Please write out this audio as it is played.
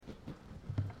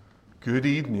Good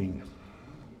evening.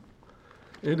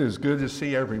 It is good to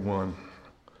see everyone.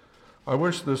 I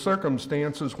wish the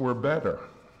circumstances were better,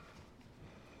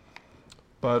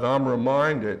 but I'm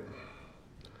reminded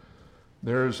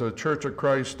there's a Church of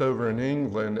Christ over in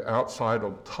England outside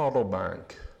of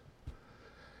Tuttlebank.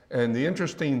 And the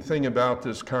interesting thing about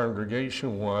this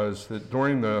congregation was that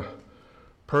during the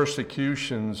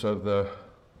persecutions of the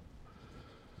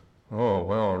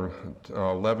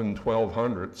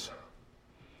 1200s,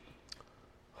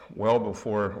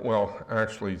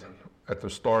 actually at the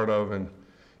start of and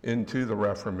into the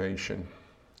Reformation,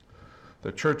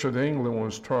 the Church of England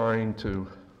was trying to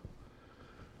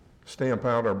stamp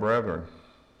out our brethren.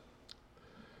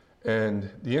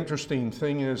 And the interesting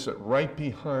thing is that right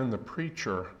behind the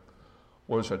preacher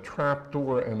was a trap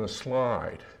door and a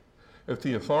slide. If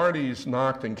the authorities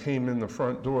knocked and came in the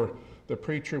front door, the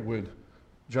preacher would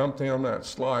jump down that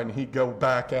slide and he'd go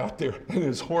back out there, and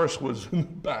his horse was in the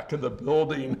back of the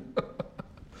building.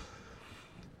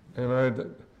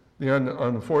 And the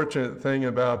unfortunate thing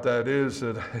about that is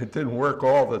that it didn't work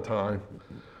all the time,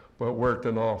 but worked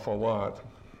an awful lot.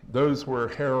 Those were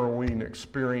harrowing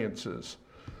experiences.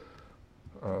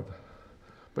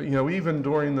 But even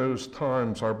during those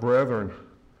times, our brethren,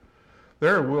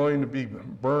 they're willing to be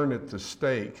burned at the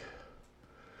stake.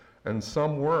 And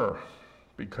some were,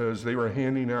 because they were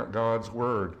handing out God's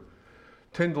word.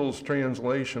 Tyndale's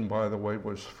translation, by the way,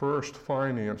 was first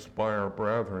financed by our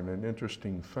brethren, an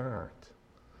interesting fact.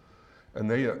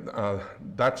 And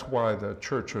that's why the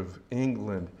Church of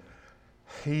England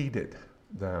hated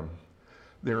them.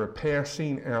 They were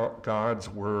passing out God's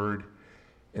word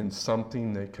in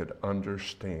something they could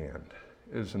understand.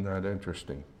 Isn't that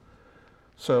interesting?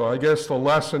 So I guess the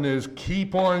lesson is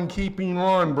keep on keeping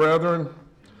on, brethren.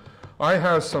 I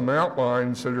have some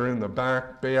outlines that are in the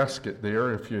back basket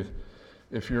there. If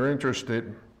you're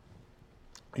interested,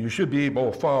 you should be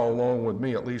able to follow along with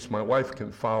me. At least my wife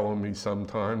can follow me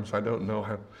sometimes. I don't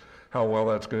know how well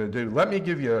that's going to do. Let me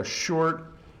give you a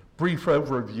short, brief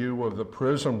overview of the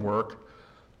prison work.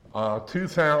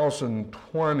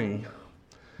 2020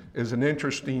 is an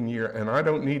interesting year, and I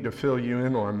don't need to fill you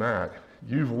in on that.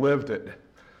 You've lived it.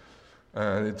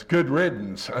 It's good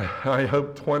riddance. I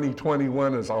hope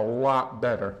 2021 is a lot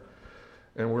better.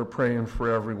 And we're praying for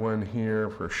everyone here,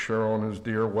 for Cheryl and his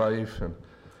dear wife, and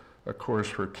of course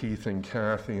for Keith and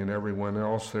Kathy and everyone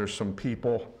else. There's some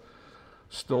people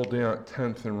still down at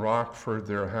 10th and Rockford.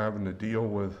 They're having to deal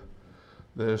with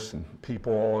this, and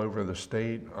people all over the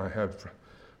state.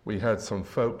 We had some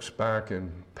folks back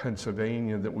in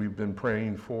Pennsylvania that we've been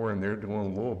praying for, and they're doing a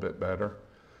little bit better.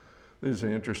 This is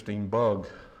an interesting bug.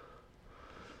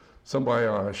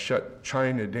 Somebody shut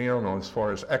China down as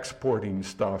far as exporting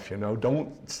stuff,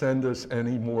 Don't send us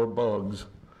any more bugs.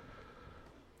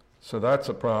 So that's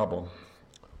a problem.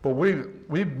 But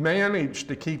we've managed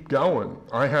to keep going.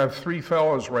 I have 3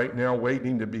 fellows right now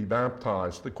waiting to be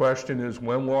baptized. The question is,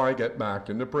 when will I get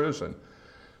back into prison?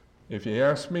 If you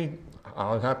ask me,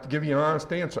 I'll have to give you an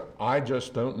honest answer. I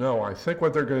just don't know. I think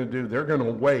what they're going to do, they're going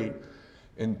to wait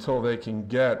until they can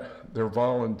get their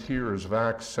volunteers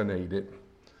vaccinated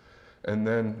and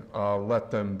then let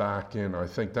them back in. I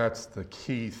think that's the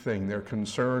key thing. They're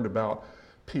concerned about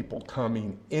people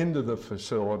coming into the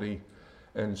facility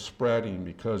and spreading,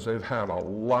 because they've had a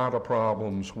lot of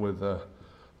problems with the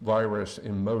virus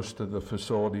in most of the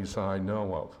facilities I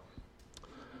know of.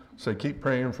 So keep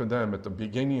praying for them. At the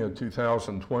beginning of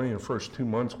 2020, the first 2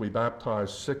 months, we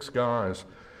baptized 6 guys.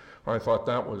 I thought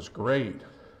that was great.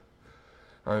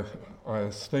 I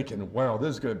was thinking, wow, this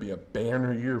is going to be a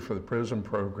banner year for the prison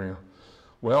program.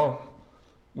 Well,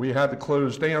 we had to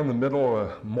close down the middle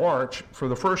of March. For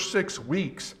the first 6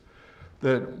 weeks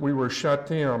that we were shut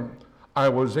down, I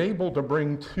was able to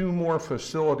bring 2 more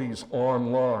facilities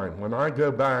online. When I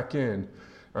go back in,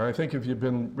 I think if you've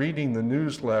been reading the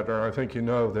newsletter, I think you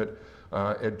know that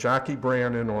at Jackie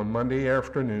Brannon on Monday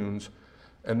afternoons,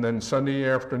 and then Sunday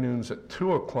afternoons at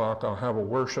 2 o'clock, I'll have a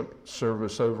worship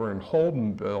service over in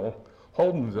Holdenville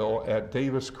at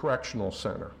Davis Correctional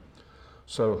Center.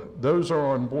 So those are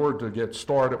on board to get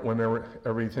started whenever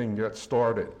everything gets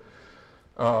started.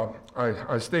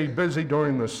 I stayed busy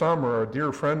during the summer. A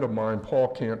dear friend of mine, Paul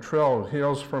Cantrell,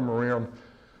 hails from around,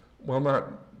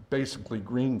 not basically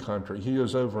green country. He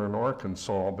is over in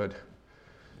Arkansas, but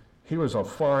he was a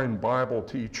fine Bible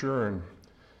teacher, and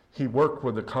he worked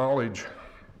with the college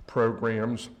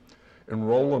programs in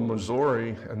Rolla,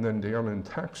 Missouri, and then down in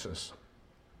Texas,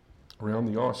 around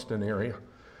the Austin area.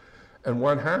 And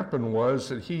what happened was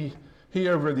that he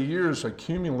over the years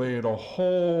accumulated a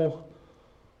whole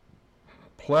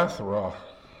plethora,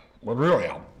 really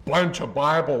a bunch of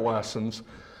Bible lessons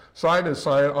So I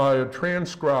decided I would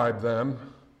transcribe them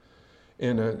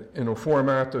in a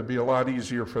format that would be a lot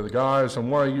easier for the guys.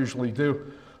 And what I usually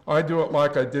do, I do it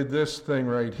like I did this thing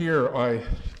right here.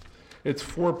 It's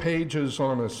 4 pages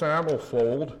on a saddle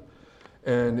fold,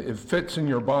 and it fits in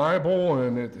your Bible,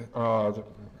 and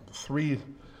three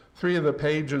of the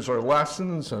pages are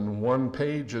lessons, and 1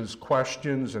 page is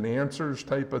questions and answers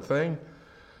type of thing.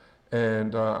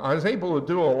 And I was able to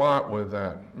do a lot with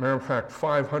that. Matter of fact,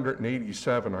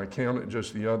 587, I counted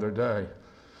just the other day.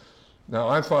 Now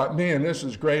I thought, man, this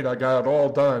is great, I got it all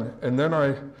done. And then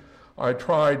I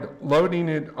tried loading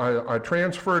it, I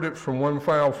transferred it from one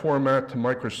file format to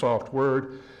Microsoft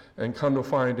Word, and come to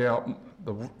find out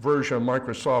the version of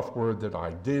Microsoft Word that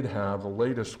I did have, the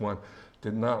latest one,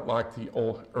 did not like the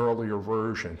earlier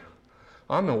version.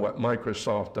 I don't know what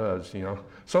Microsoft does, you know.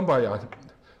 Somebody,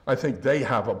 I think they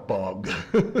have a bug.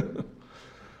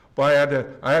 But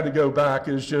I had to go back.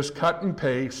 It was just cut and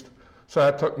paste. So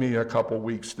that took me a couple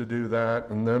weeks to do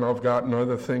that. And then I've gotten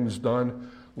other things done.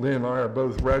 Lynn and I are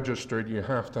both registered. You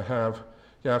have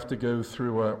to go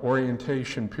through an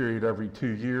orientation period every 2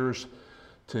 years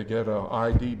to get an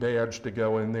ID badge to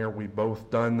go in there. We've both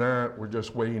done that. We're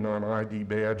just waiting on ID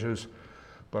badges.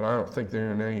 But I don't think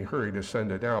they're in any hurry to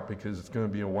send it out because it's going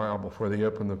to be a while before they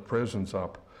open the prisons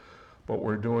up. But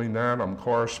we're doing that. I'm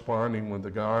corresponding with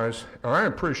the guys. And I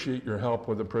appreciate your help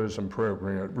with the prison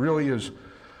program. It really is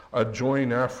a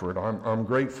joint effort. I'm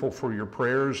grateful for your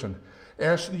prayers, and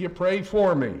ask that you pray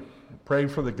for me. Pray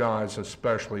for the guys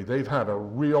especially. They've had a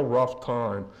real rough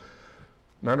time.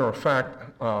 Matter of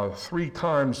fact, 3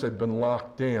 times they've been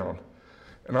locked down.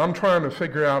 And I'm trying to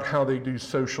figure out how they do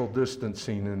social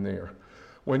distancing in there.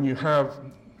 When you have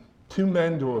 2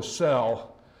 men to a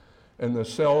cell, and the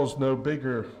cell's no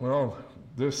bigger, well,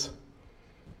 this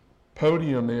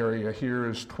podium area here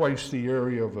is twice the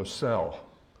area of a cell.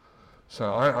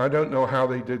 So I don't know how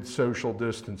they did social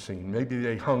distancing. Maybe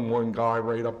they hung one guy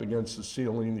right up against the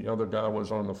ceiling, the other guy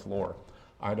was on the floor.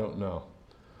 I don't know.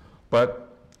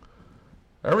 But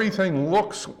everything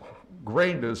looks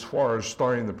great as far as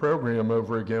starting the program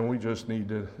over again. We just need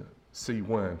to see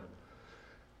when.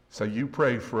 So you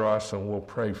pray for us, and we'll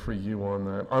pray for you on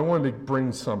that. I want to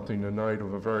bring something tonight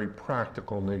of a very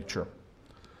practical nature,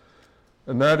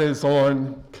 and that is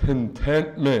on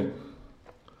contentment.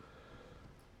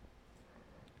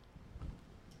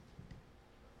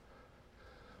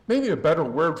 Maybe a better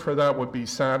word for that would be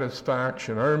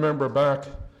satisfaction. I remember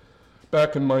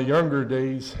back in my younger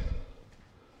days,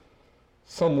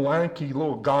 some lanky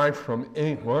little guy from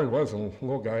England, well, he wasn't a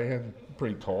little guy, he was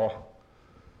pretty tall.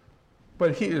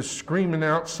 But he is screaming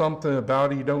out something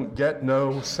about he don't get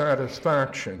no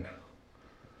satisfaction.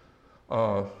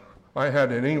 I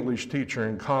had an English teacher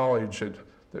in college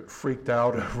that freaked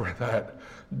out over that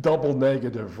double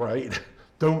negative, right?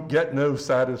 Don't get no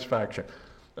satisfaction.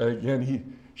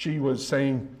 Again, she was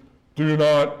saying, do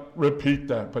not repeat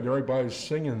that, but everybody's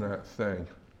singing that thing.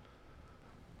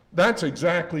 That's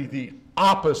exactly the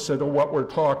opposite of what we're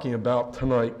talking about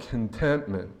tonight,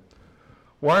 contentment.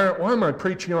 Why am I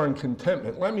preaching on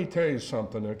contentment? Let me tell you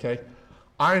something, okay?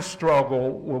 I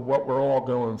struggle with what we're all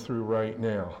going through right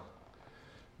now.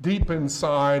 Deep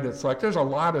inside, it's like there's a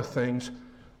lot of things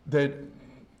that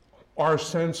our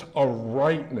sense of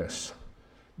rightness,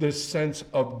 this sense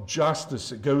of justice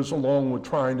that goes along with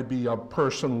trying to be a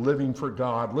person living for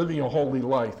God, living a holy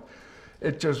life,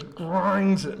 it just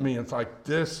grinds at me. It's like,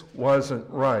 this wasn't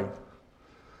right.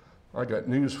 I got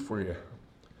news for you.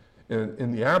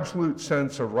 In the absolute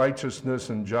sense of righteousness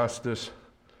and justice,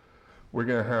 we're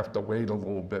going to have to wait a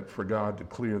little bit for God to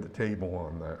clear the table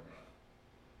on that.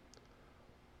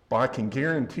 But I can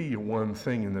guarantee you one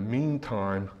thing. In the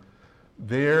meantime,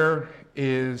 there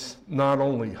is not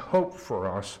only hope for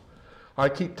us. I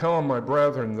keep telling my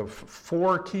brethren, the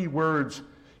 4 key words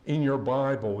in your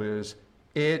Bible is,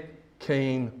 it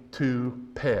came to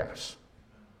pass.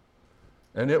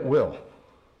 And it will.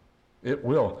 It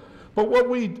will. But what are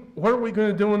we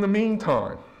going to do in the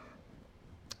meantime?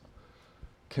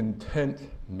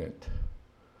 Contentment.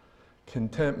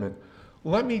 Contentment.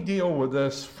 Let me deal with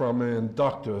this from an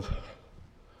inductive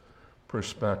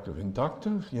perspective.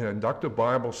 Inductive? Yeah, inductive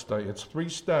Bible study. It's 3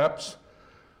 steps.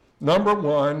 Number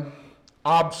 1,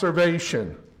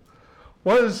 observation.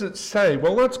 What does it say?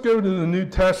 Well, let's go to the New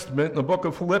Testament in the book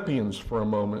of Philippians for a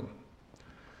moment.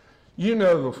 You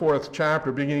know the 4th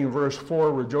chapter, beginning in verse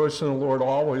 4, rejoice in the Lord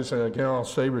always, and again I'll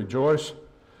say rejoice.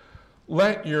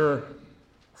 Let your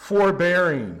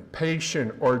forbearing,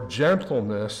 patient, or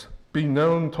gentleness be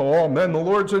known to all men. The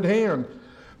Lord's at hand.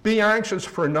 Be anxious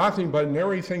for nothing, but in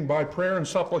everything by prayer and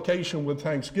supplication with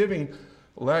thanksgiving,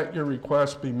 let your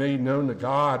requests be made known to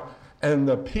God. And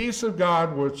the peace of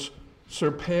God which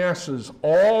surpasses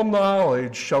all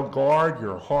knowledge shall guard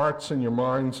your hearts and your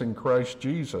minds in Christ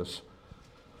Jesus.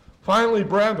 Finally,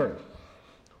 brethren,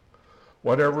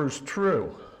 whatever is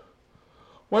true,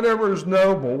 whatever is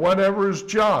noble, whatever is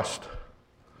just,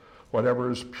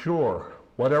 whatever is pure,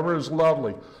 whatever is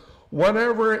lovely,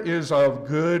 whatever is of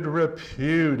good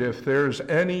repute, if there's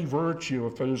any virtue,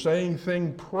 if there's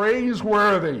anything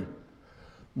praiseworthy,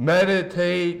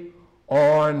 meditate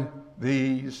on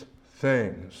these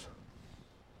things.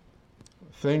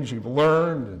 Things you've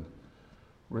learned and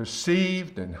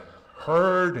received and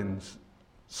heard and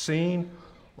seen,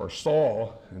 or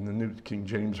saw in the New King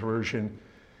James Version,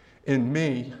 in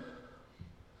me,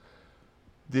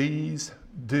 these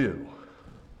do.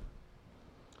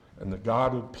 And the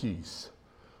God of peace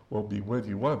will be with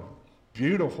you. What a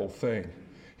beautiful thing.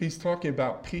 He's talking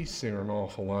about peace there an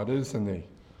awful lot, isn't he?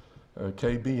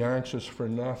 Okay, be anxious for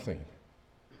nothing.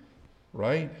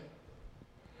 Right?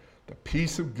 The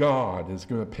peace of God is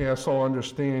going to pass all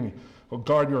understanding. Will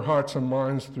guard your hearts and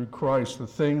minds through Christ. The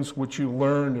things which you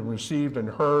learned and received and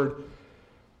heard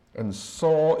and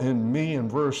saw in me, in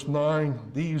verse 9,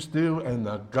 these do, and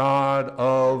the God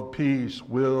of peace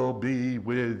will be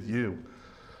with you.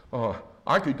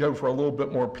 I could go for a little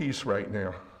bit more peace right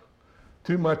now.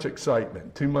 Too much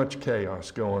excitement, too much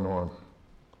chaos going on.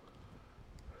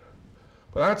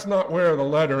 But that's not where the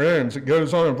letter ends. It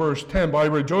goes on in verse 10, but I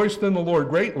rejoiced in the Lord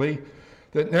greatly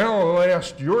that now at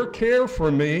last your care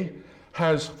for me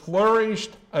has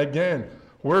flourished again.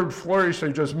 Word flourish,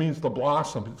 it just means to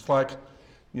blossom. It's like,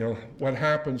 what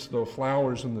happens to the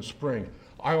flowers in the spring.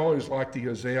 I always like the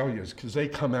azaleas because they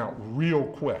come out real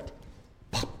quick.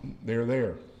 They're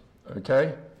there,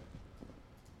 okay?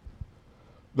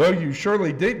 Though you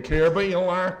surely did care, but you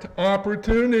lacked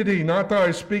opportunity. Not that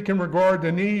I speak in regard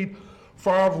to need,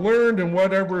 for I've learned in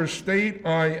whatever state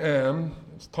I am,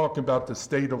 it's talking about the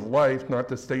state of life, not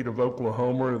the state of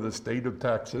Oklahoma or the state of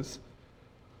Texas.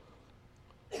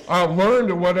 I've learned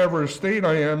in whatever state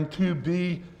I am to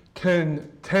be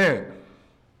content.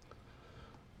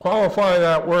 Qualify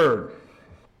that word.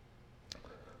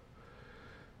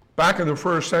 Back in the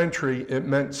first century, it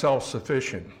meant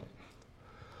self-sufficient.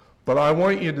 But I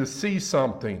want you to see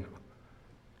something.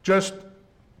 Just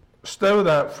stow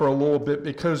that for a little bit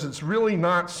because it's really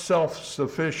not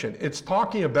self-sufficient. It's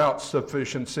talking about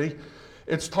sufficiency.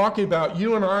 It's talking about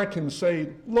you and I can say,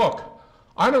 look,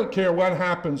 I don't care what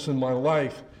happens in my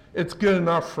life. It's good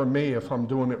enough for me if I'm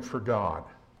doing it for God.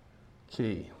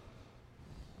 Key.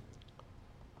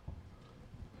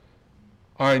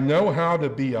 I know how to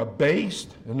be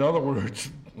abased, in other words,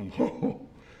 and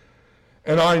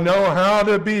I know how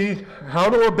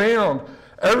to abound.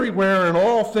 Everywhere in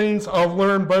all things I've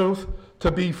learned both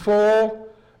to be full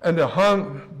and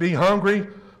to be hungry,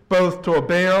 both to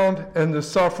abound and to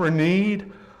suffer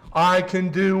need. I can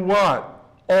do what?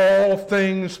 All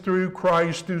things through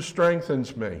Christ who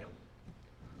strengthens me.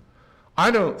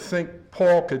 I don't think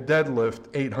Paul could deadlift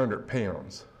 800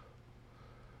 pounds.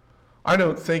 I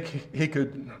don't think he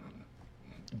could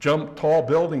jump tall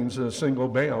buildings in a single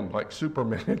bound like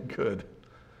Superman could.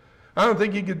 I don't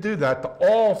think he could do that. The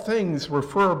all things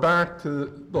refer back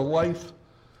to the life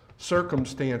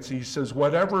circumstance. He says,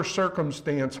 whatever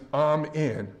circumstance I'm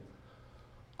in,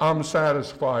 I'm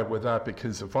satisfied with that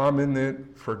because if I'm in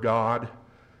it for God,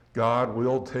 God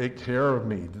will take care of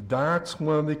me. That's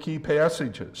one of the key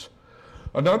passages.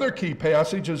 Another key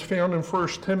passage is found in 1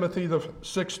 Timothy, the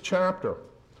 6th chapter.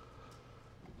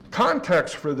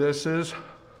 Context for this is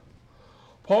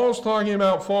Paul's talking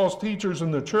about false teachers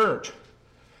in the church.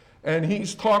 And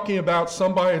he's talking about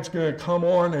somebody that's going to come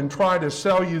on and try to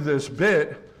sell you this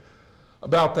bit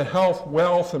about the health,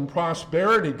 wealth, and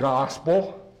prosperity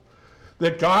gospel,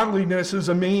 that godliness is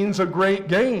a means of great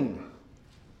gain.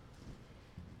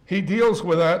 He deals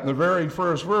with that in the very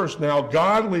first verse. Now,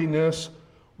 godliness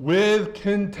with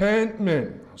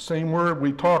contentment, same word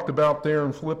we talked about there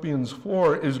in Philippians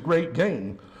 4, is great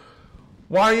gain.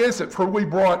 Why is it? For we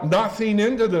brought nothing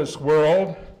into this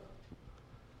world,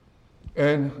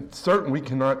 and certainly we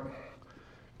cannot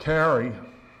carry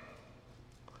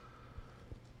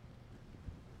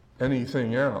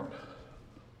anything out.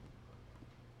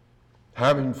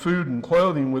 Having food and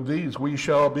clothing, with these we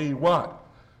shall be what?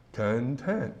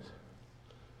 Content.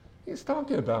 He's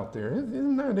talking about there.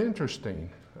 Isn't that interesting?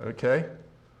 Okay.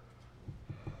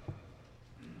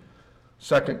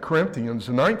 2 Corinthians,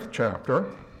 the 9th chapter.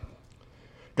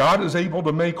 God is able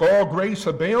to make all grace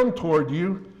abound toward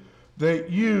you, that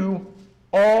you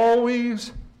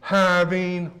always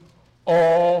having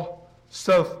all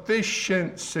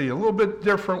sufficiency. A little bit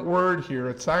different word here.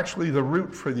 It's actually the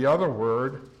root for the other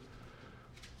word.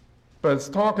 But it's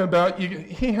talking about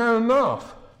he had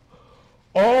enough.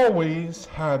 Always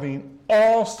having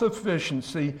all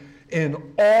sufficiency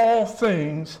in all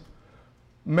things,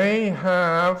 may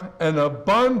have an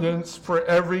abundance for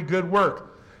every good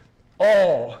work.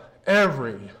 All,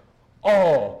 every,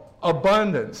 all,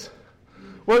 abundance.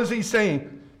 What is he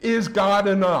saying? Is God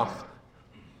enough?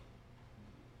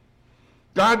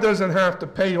 God doesn't have to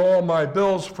pay all my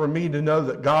bills for me to know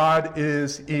that God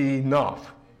is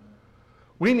enough.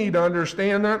 We need to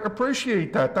understand that and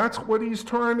appreciate that. That's what he's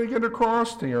trying to get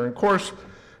across here. And of course,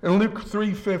 in Luke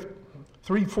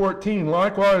 3:14,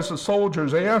 likewise the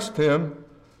soldiers asked him,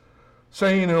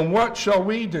 saying, and what shall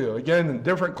we do? Again,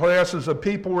 different classes of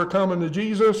people were coming to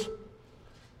Jesus.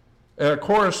 And of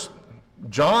course,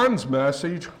 John's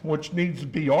message, which needs to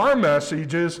be our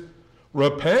message, is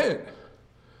repent.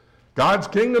 God's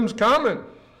kingdom's coming.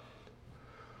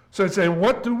 So he's saying,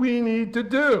 what do we need to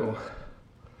do?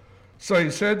 So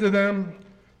he said to them,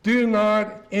 do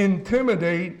not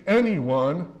intimidate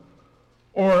anyone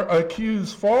or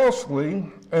accuse falsely,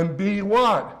 and be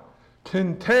what?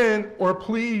 Content or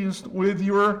pleased with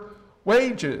your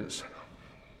wages.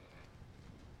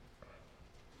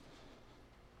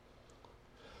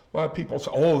 A lot of people say,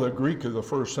 oh, the Greek of the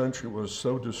first century was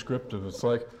so descriptive. It's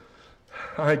like,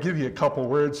 I give you a couple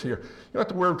words here. You know what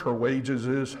the word for wages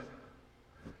is?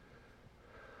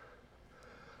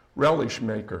 Relish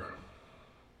maker.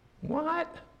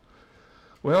 What?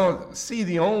 Well, see,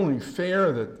 the only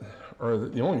fare that, or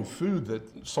the only food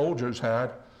that soldiers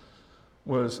had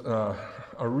was a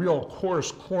real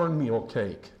coarse cornmeal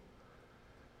cake.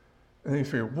 And they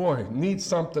figured, boy, need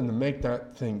something to make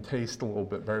that thing taste a little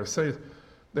bit better. Say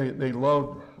they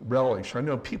loved relish. I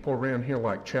know people around here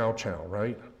like chow chow,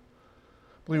 right?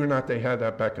 Believe it or not, they had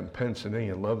that back in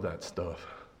Pennsylvania. Loved that stuff.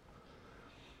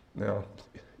 Now,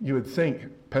 you would think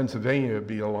Pennsylvania would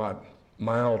be a lot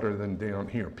milder than down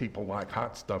here. People like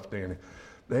hot stuff down here.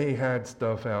 They had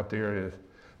stuff out there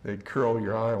that'd curl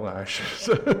your eyelashes.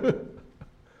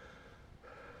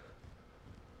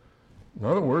 In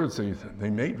other words, they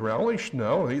made relish?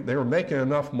 No, they were making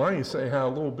enough money so they had a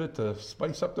little bit to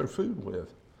spice up their food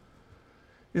with.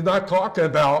 He's not talking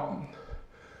about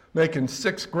making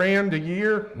 $6,000 a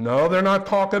year. No, they're not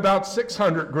talking about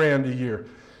 $600,000 a year.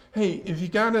 Hey, if you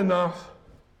got enough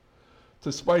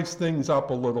to spice things up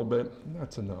a little bit,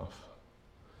 that's enough.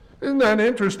 Isn't that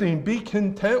interesting? Be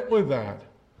content with that.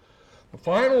 The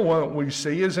final one we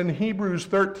see is in Hebrews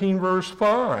 13, verse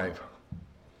 5.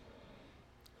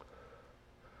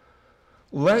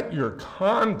 Let your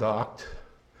conduct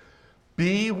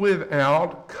be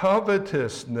without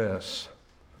covetousness.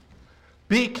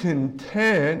 Be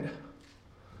content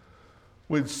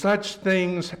with such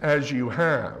things as you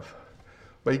have.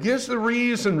 But he gives the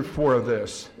reason for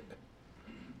this.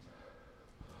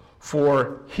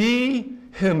 For he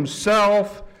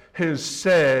himself has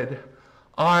said,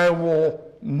 I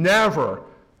will never,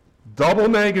 double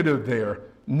negative there,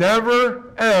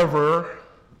 never, ever,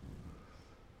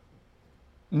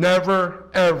 never,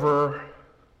 ever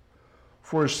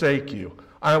forsake you.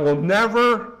 I will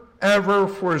never, ever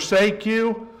forsake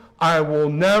you. I will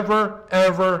never,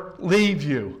 ever leave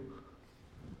you.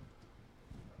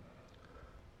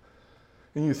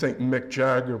 And you think Mick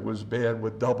Jagger was bad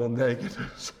with double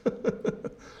negatives.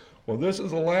 Well, this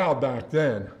is allowed back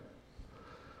then.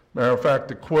 Matter of fact,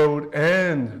 the quote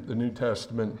and the New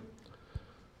Testament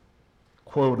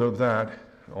quote of that,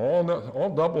 all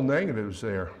double negatives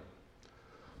there.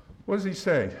 What does he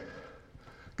say?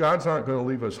 God's not going to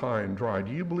leave us high and dry.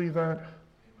 Do you believe that? Amen.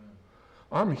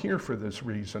 I'm here for this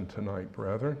reason tonight,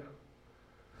 brethren.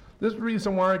 This is the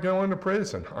reason why I go into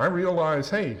prison. I realize,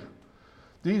 hey,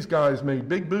 these guys made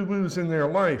big boo-boos in their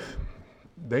life.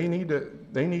 They need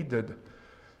to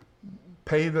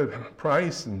pay the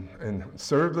price and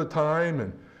serve the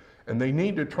time, and they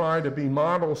need to try to be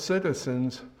model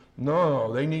citizens.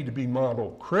 No, they need to be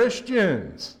model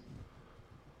Christians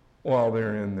while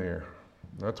they're in there.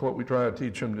 That's what we try to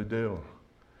teach them to do.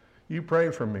 You pray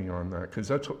for me on that,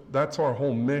 because that's our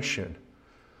whole mission.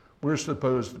 We're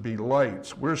supposed to be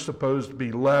lights. We're supposed to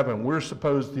be leaven. We're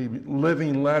supposed to be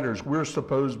living letters. We're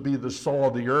supposed to be the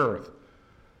salt of the earth.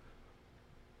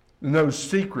 No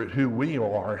secret who we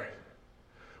are.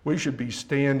 We should be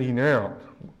standing out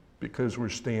because we're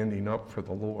standing up for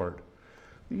the Lord.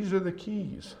 These are the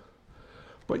keys.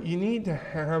 But you need to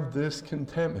have this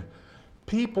contentment.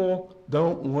 People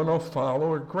don't want to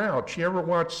follow a grouch. You ever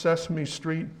watch Sesame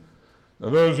Street? Now,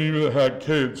 those of you that had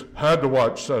kids had to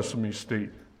watch Sesame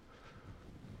Street.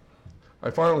 I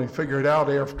finally figured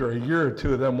out after a year or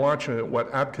two of them watching it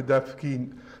what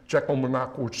Abkadefki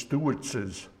Czechoslovakia Stewarts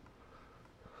is.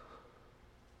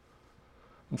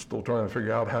 I'm still trying to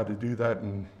figure out how to do that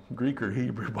in Greek or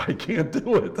Hebrew, but I can't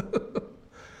do it.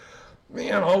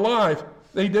 Man, alive.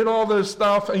 They did all this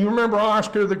stuff. And you remember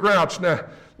Oscar the Grouch.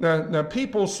 Now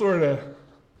people sort of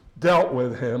dealt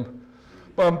with him.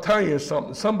 But I'm telling you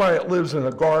something. Somebody that lives in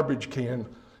a garbage can,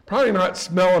 probably not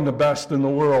smelling the best in the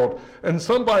world. And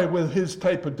somebody with his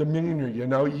type of demeanor,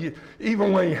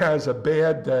 even when he has a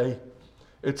bad day,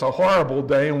 it's a horrible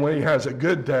day. And when he has a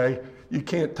good day, you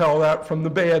can't tell that from the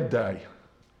bad day.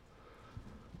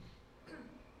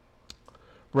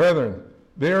 Brethren,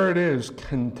 there it is,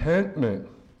 contentment.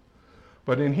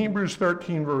 But in Hebrews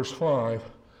 13, verse 5,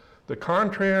 the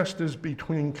contrast is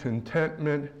between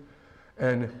contentment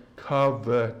and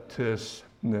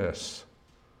covetousness.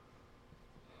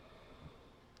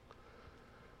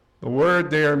 The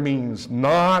word there means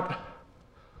not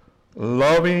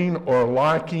loving or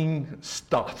liking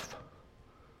stuff.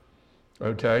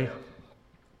 Okay?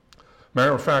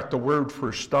 Matter of fact, the word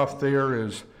for stuff there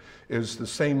is the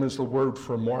same as the word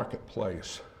for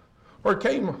marketplace. Or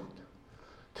Kmart.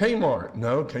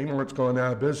 No, Kmart's going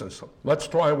out of business. Let's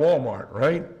try Walmart,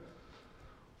 right?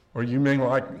 Or you may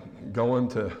like going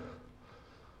to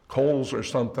Kohl's or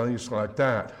something like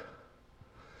that.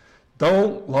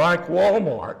 Don't like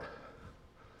Walmart.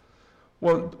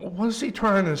 Well, what is he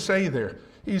trying to say there?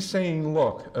 He's saying,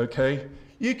 look, okay,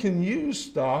 you can use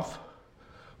stuff,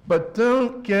 but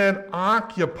don't get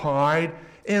occupied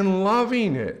in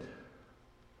loving it.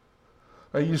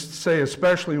 I used to say,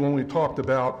 especially when we talked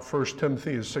about 1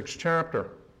 Timothy, the 6th chapter,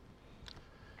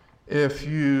 if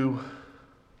you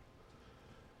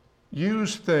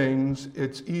use things,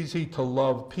 it's easy to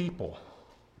love people.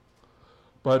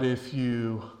 But if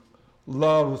you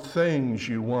love things,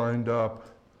 you wind up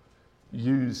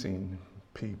using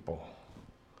people.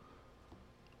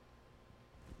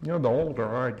 The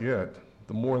older I get,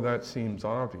 the more that seems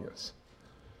obvious.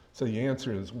 So the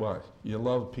answer is what? You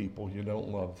love people, you don't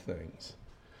love things.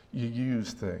 You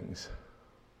use things,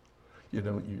 you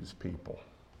don't use people.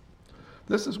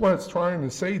 This is what it's trying to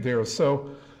say there.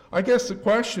 So I guess the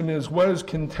question is, what is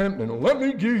contentment? Let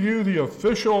me give you the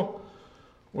official,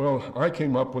 I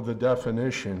came up with the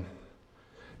definition.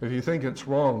 If you think it's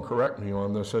wrong, correct me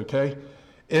on this, okay?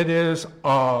 It is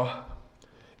an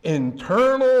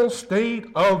internal state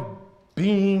of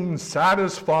being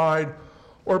satisfied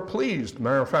or pleased.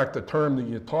 Matter of fact, the term that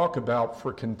you talk about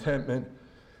for contentment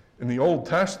in the Old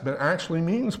Testament actually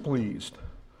means pleased,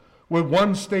 with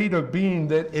one state of being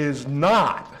that is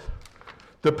not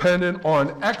dependent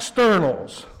on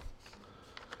externals.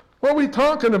 What are we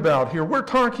talking about here? We're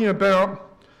talking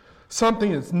about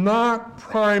something that's not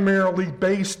primarily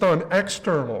based on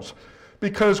externals,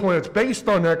 because when it's based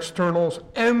on externals,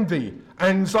 envy,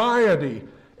 anxiety,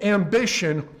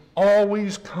 ambition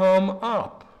always come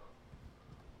up.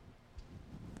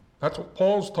 That's what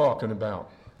Paul's talking about.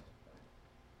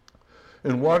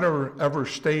 In whatever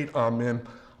state I'm in,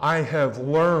 I have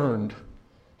learned,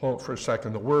 hold it for a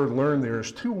second, the word learn,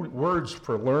 there's two words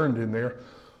for learned in there.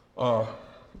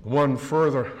 One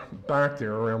further back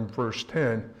there around verse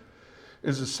 10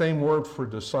 is the same word for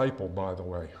disciple, by the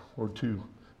way, or to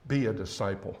be a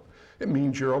disciple. It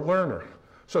means you're a learner.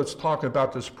 So it's talking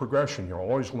about this progression. You're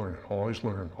always learning, always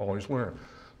learn, always learn.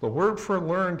 The word for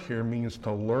learned here means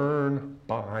to learn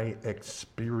by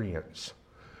experience.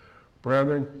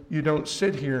 Brethren, you don't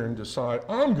sit here and decide,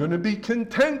 I'm going to be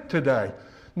content today.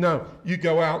 No, you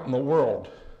go out in the world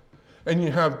and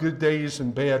you have good days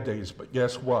and bad days, but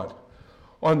guess what?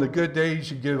 On the good days,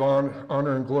 you give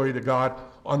honor and glory to God.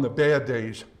 On the bad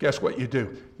days, guess what you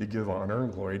do? You give honor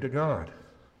and glory to God.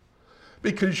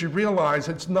 Because you realize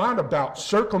it's not about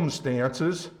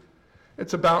circumstances,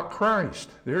 it's about Christ.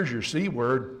 There's your C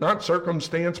word, not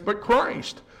circumstance, but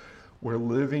Christ. We're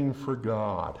living for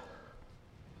God.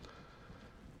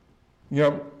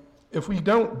 If we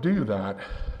don't do that,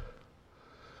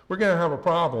 we're going to have a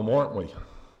problem, aren't we?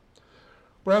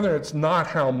 Brother, it's not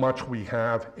how much we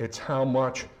have, it's how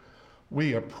much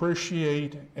we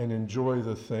appreciate and enjoy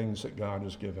the things that God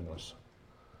has given us.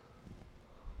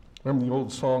 Remember the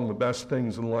old song, the best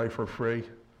things in life are free?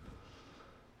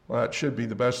 Well, that should be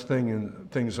the best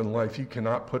things in life you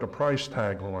cannot put a price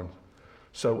tag on.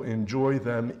 So enjoy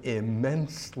them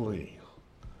immensely.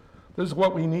 This is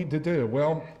what we need to do.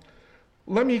 Well,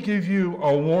 let me give you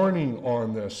a warning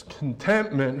on this.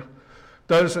 Contentment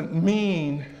doesn't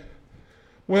mean,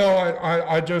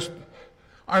 I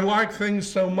like things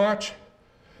so much,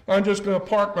 I'm just going to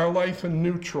park my life in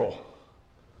neutral.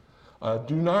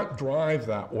 Do not drive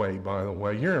that way, by the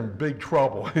way. You're in big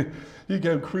trouble. You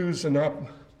go cruising up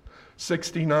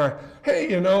 69. Hey,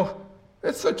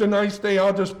 it's such a nice day,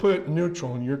 I'll just put it in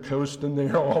neutral, and you're coasting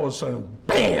there. All of a sudden,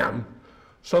 bam,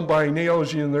 Somebody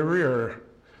nails you in the rear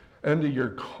end of your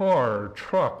car or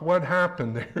truck. What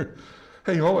happened there?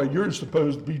 Hey, you're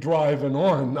supposed to be driving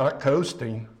on, not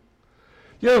coasting.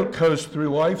 You don't coast through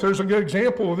life. There's a good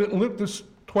example of it in Luke, the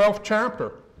 12th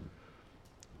chapter.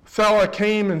 Fella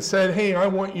came and said, hey, I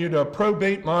want you to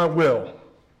probate my will.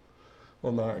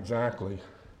 Well, not exactly.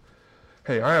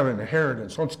 Hey, I have an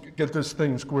inheritance. Let's get this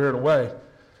thing squared away.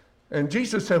 And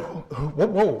Jesus said,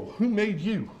 whoa, who made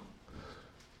you?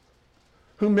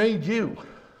 Who made you?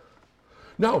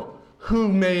 No,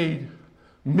 who made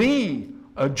me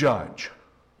a judge?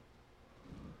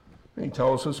 And he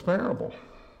tells this parable.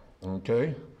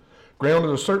 Okay? Ground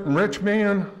of a certain rich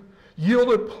man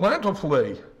yielded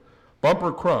plentifully,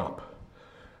 bumper crop.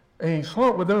 And he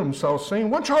thought within himself, saying,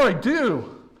 what shall I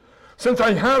do, since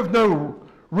I have no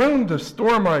room to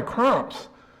store my crops?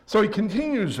 So he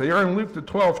continues there in Luke the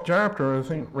 12th chapter, I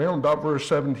think around about verse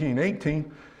 17,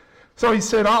 18. So he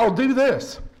said, I'll do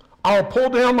this. I'll pull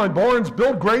down my barns,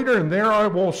 build greater, and there I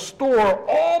will store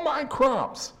all my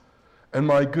crops and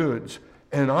my goods.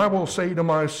 And I will say to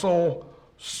my soul,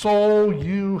 soul,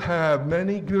 you have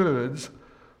many goods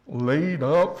laid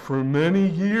up for many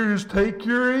years. Take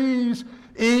your ease,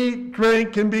 eat,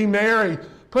 drink, and be merry.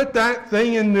 Put that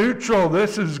thing in neutral.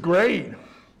 This is great.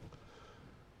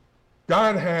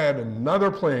 God had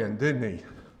another plan, didn't he?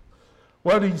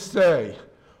 What did he say?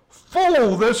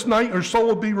 Full this night your soul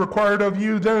will be required of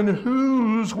you, then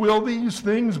whose will these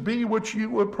things be which you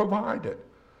would provide it?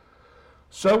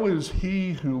 So is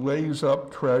he who lays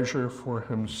up treasure for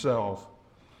himself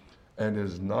and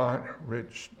is not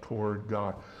rich toward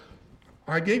God.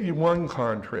 I gave you one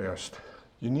contrast.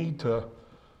 You need to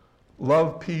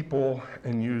love people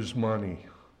and use money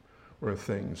or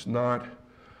things, not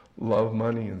love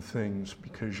money and things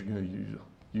because you're going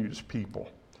to use people.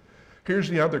 Here's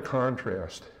the other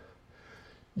contrast.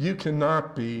 You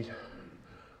cannot be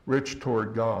rich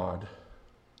toward God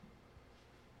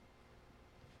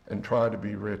and try to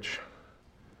be rich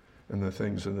in the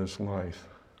things of this life.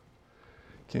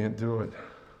 Can't do it.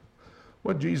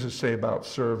 What did Jesus say about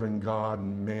serving God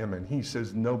and mammon? He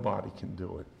says nobody can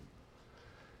do it.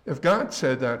 If God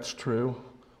said that's true,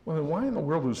 well, then why in the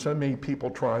world do so many people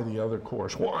try the other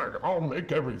course? Well, I'll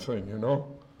make everything,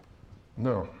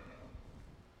 No.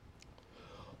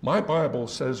 My Bible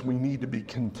says we need to be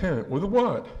content with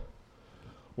what?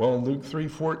 Well, in Luke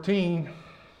 3:14,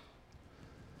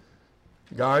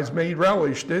 guys made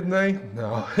relish, didn't they?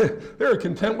 No, they were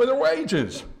content with their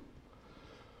wages.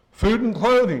 Food and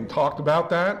clothing, talked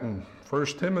about that in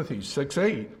 1 Timothy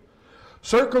 6:8.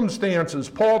 Circumstances,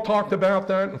 Paul talked about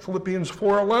that in Philippians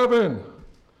 4:11.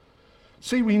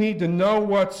 See, we need to know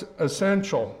what's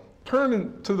essential.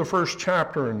 Turn to the first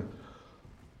chapter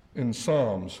in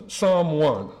Psalms, Psalm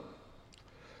 1.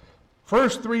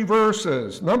 First 3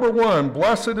 verses. Number 1,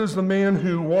 blessed is the man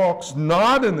who walks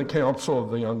not in the counsel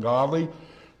of the ungodly,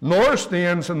 nor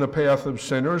stands in the path of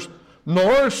sinners,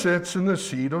 nor sits in the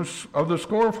seat of the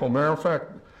scornful. Matter of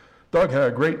fact, Doug had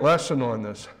a great lesson on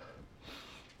this.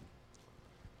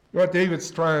 You know what David's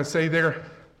trying to say there?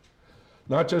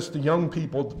 Not just the young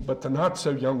people, but the not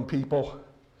so young people,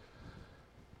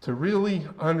 to really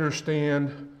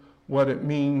understand what it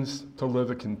means to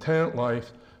live a content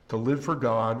life, to live for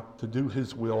God, to do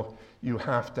his will. You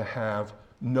have to have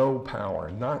no power,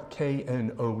 not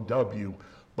K-N-O-W,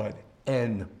 but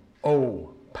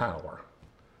N-O power.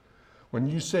 When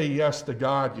you say yes to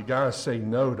God, you got to say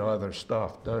no to other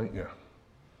stuff, don't you?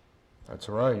 That's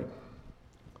right.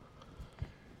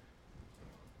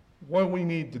 What we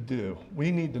need to do,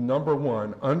 we need to, number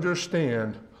 1,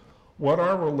 understand what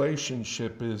our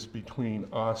relationship is between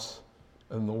us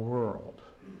and the world.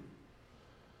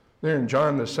 There in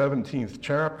John the 17th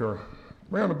chapter,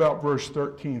 around about verse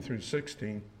 13 through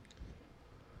 16,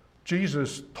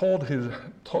 Jesus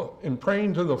in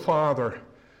praying to the Father,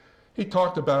 he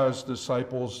talked about his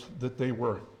disciples that they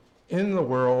were in the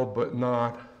world but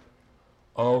not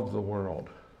of the world.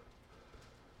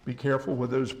 Be careful with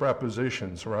those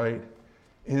prepositions, right?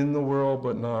 In the world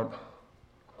but not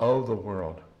of the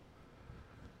world.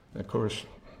 And of course,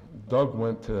 Doug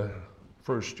went to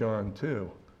 1 John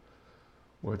 2,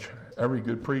 which every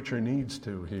good preacher needs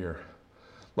to hear.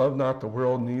 Love not the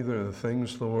world, neither the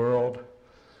things of the world.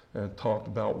 And it talked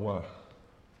about what?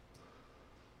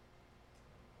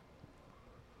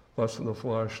 Lust of the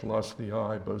flesh, lust of the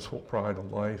eye, boastful pride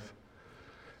of life.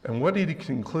 And what did he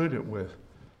conclude it with?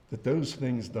 That those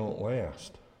things don't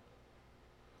last.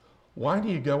 Why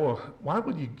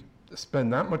would you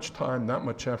spend that much time, that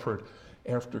much effort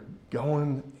after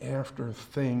going after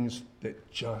things that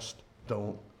just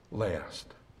don't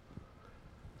last?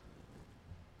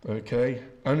 Okay?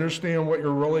 Understand what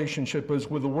your relationship is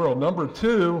with the world. Number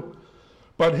 2,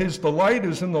 but his delight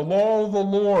is in the law of the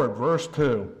Lord, verse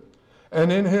 2.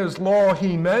 And in his law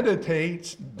he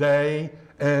meditates day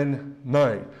and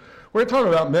night. We're talking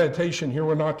about meditation here.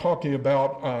 We're not talking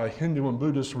about Hindu and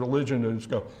Buddhist religion and just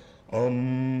go,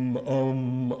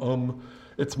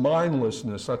 It's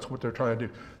mindlessness. That's what they're trying to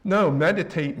do. No,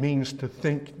 meditate means to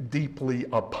think deeply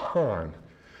upon.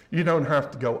 You don't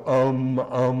have to go,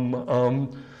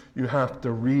 You have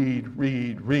to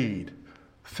read.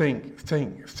 Think.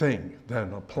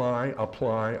 Then apply.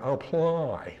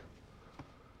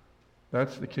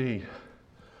 That's the key.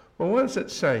 Well, what does it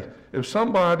say? If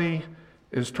somebody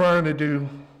is trying to do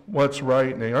what's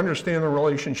right and they understand the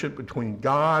relationship between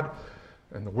God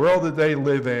and the world that they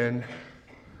live in,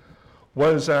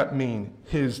 what does that mean?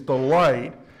 His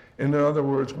delight, in other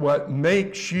words, what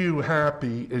makes you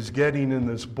happy is getting in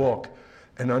this book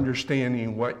and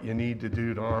understanding what you need to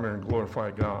do to honor and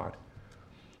glorify God.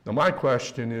 Now my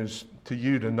question is to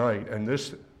you tonight, and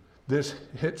this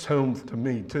hits home to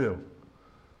me too.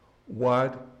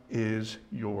 What is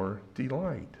your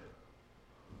delight?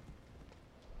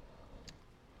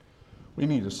 We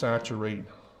need to saturate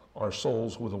our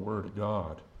souls with the Word of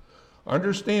God.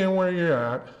 Understand where you're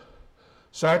at.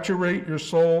 Saturate your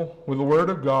soul with the Word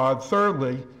of God.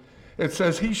 Thirdly, it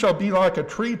says, he shall be like a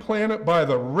tree planted by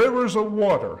the rivers of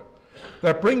water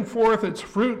that bring forth its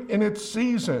fruit in its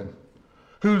season,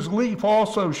 whose leaf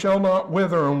also shall not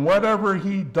wither, and whatever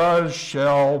he does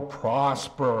shall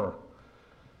prosper.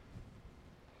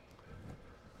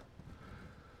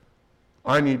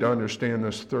 I need to understand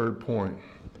this third point.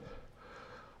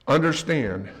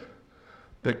 Understand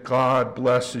that God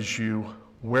blesses you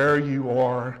where you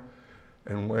are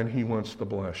and when he wants to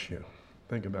bless you.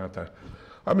 Think about that.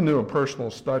 I've been doing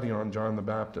personal study on John the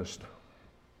Baptist.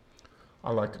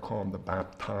 I like to call him the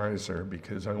baptizer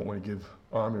because I don't want to give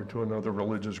honor to another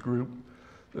religious group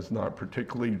that's not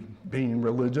particularly being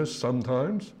religious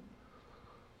sometimes.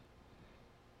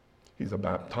 He's a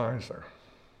baptizer.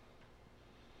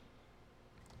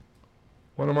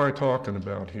 What am I talking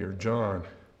about here? John.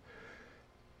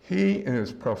 He, in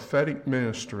his prophetic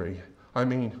ministry,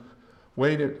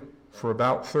 waited for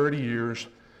about 30 years,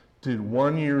 did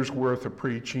 1 year's worth of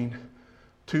preaching,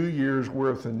 2 years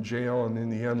worth in jail, and in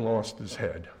the end lost his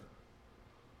head.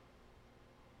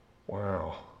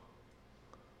 Wow.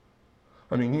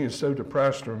 He is so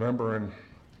depressed. Remember in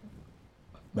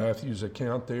Matthew's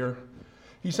account there,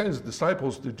 he sent his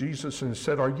disciples to Jesus and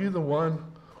said, are you the one,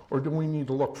 or do we need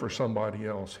to look for somebody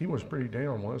else? He was pretty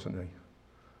down, wasn't he?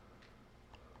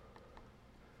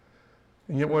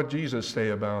 And yet what Jesus say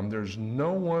about him? There's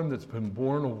no one that's been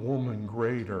born of woman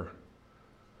greater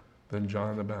than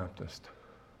John the Baptist.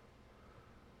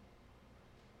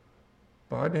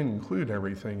 But I didn't include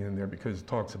everything in there because it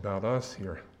talks about us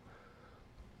here.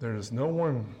 There's no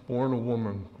one born of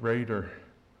woman greater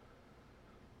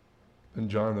than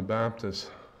John the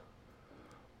Baptist.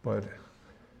 But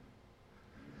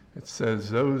it says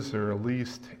those that are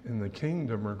least in the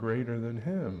kingdom are greater than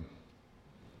him.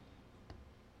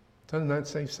 Doesn't that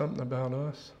say something about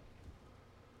us?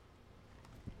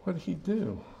 What did he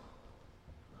do?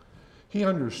 He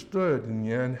understood in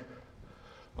the end,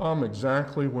 I'm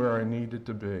exactly where I needed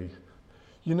to be.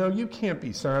 You can't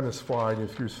be satisfied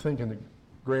if you're thinking the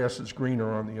grass is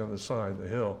greener on the other side of the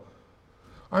hill.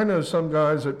 I know some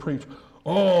guys that preach,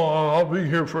 I'll be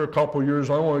here for a couple years,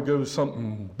 I want to go to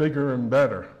something bigger and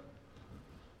better.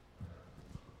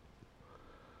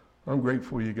 I'm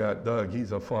grateful you got Doug.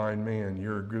 He's a fine man.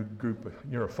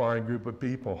 You're a fine group of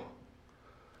people.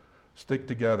 Stick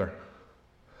together.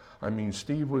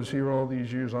 Steve was here all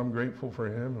these years. I'm grateful for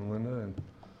him and Linda and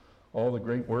all the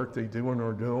great work they do and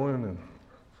are doing, and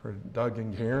for Doug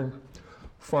and Karen.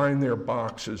 Find their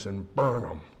boxes and burn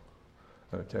them.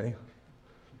 Okay?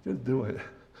 Just do it.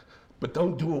 But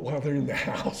don't do it while they're in the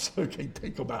house. Okay?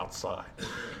 Take them outside.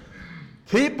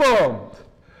 Keep them.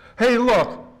 Hey,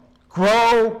 look.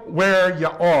 Grow where you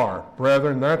are,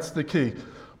 brethren. That's the key.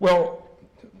 Well,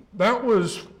 that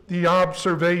was the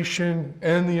observation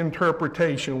and the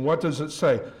interpretation. What does it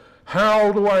say?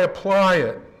 How do I apply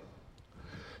it?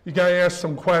 You got to ask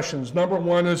some questions. Number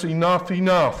one, is enough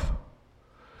enough?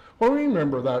 Well,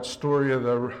 remember that story of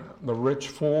the rich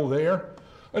fool there?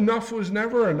 Enough was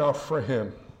never enough for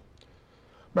him.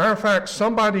 Matter of fact,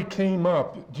 somebody came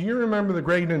up. Do you remember the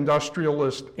great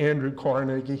industrialist Andrew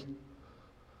Carnegie?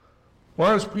 When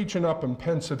I was preaching up in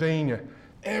Pennsylvania,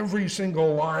 every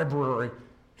single library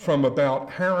from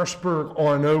about Harrisburg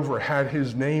on over had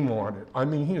his name on it.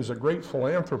 He is a great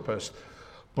philanthropist,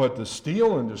 but the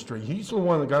steel industry, he's the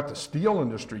one that got the steel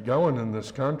industry going in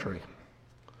this country.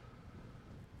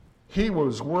 he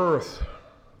was worth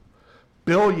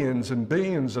billions and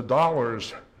billions of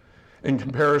dollars in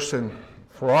comparison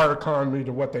for our economy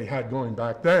to what they had going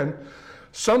back then.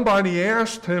 Somebody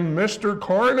asked him, Mr.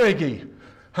 Carnegie,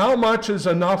 how much is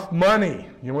enough money?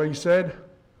 You know what he said?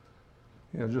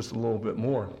 Just a little bit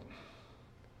more.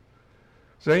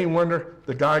 Does anyone wonder?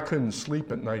 The guy couldn't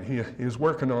sleep at night. He was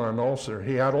working on an ulcer.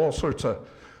 He had all sorts of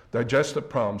digestive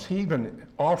problems. He even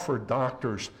offered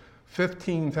doctors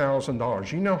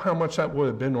 $15,000. You know how much that would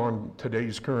have been on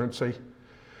today's currency?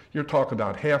 You're talking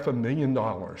about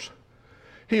 $500,000.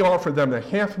 He offered them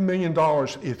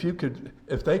 $500,000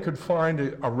 if they could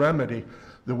find a remedy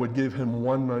that would give him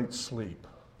one night's sleep.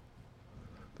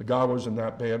 The guy was in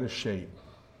that bad a shape.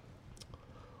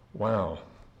 Wow.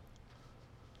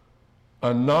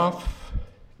 Enough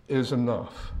is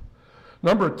enough.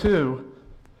 Number two,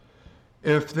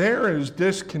 if there is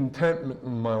discontentment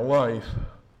in my life,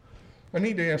 I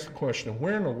need to ask the question,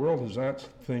 where in the world is that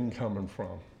thing coming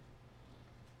from?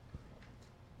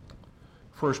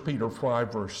 1 Peter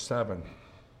 5, verse 7.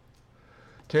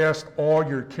 Cast all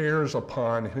your cares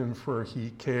upon him, for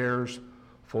he cares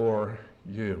for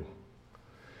you.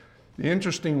 The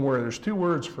interesting word, there's two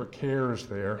words for cares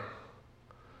there.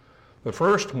 The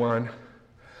first one,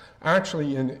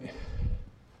 actually in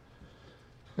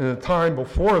the time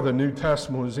before the New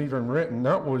Testament was even written,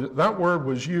 that word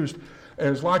was used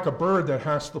as like a bird that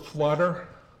has to flutter.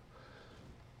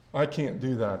 I can't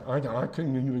do that. I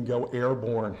couldn't even go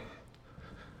airborne.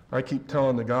 I keep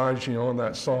telling the guys, in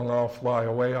that song, I'll Fly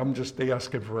Away, I'm just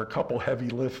asking for a couple heavy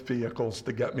lift vehicles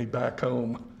to get me back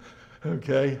home.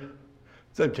 Okay?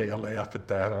 It's okay to laugh at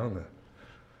that, I don't know.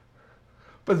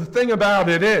 But the thing about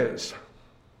it is,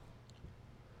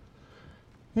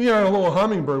 a little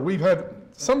hummingbird.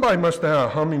 Somebody must have had a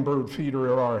hummingbird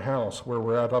feeder at our house where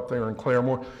we're at up there in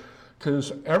Claremore,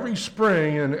 because every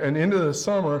spring and into the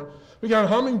summer, we got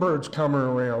hummingbirds coming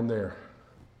around there.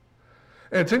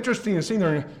 And it's interesting to see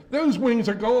those wings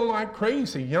are going like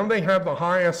crazy. They have the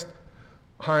highest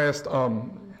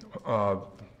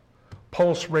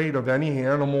pulse rate of any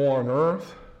animal on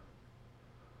earth.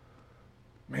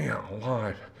 Man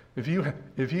alive. If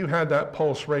you had that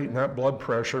pulse rate and that blood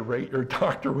pressure rate, your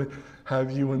doctor would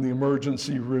have you in the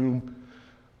emergency room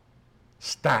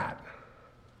stat.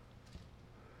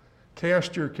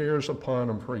 Cast your cares upon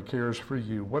him, for he cares for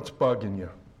you. What's bugging you?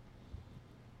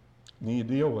 You need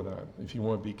to deal with that if you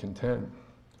want to be content.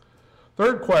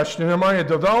 Third question, am I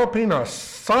developing a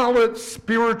solid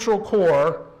spiritual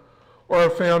core or a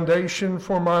foundation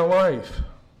for my life?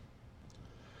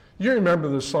 You remember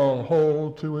the song,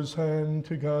 Hold to his hand,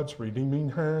 to God's redeeming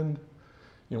hand?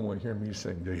 You don't want to hear me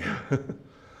sing, do you?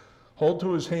 Hold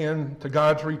to his hand, to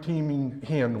God's redeeming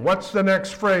hand. What's the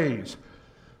next phrase?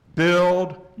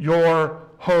 Build your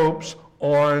hopes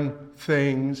on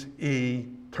things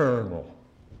eternal.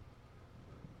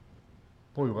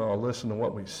 Boy, we ought to listen to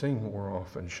what we sing more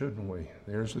often, shouldn't we?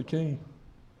 There's the key.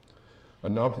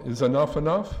 Enough is enough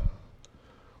enough?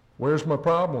 Where's my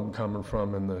problem coming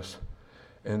from in this?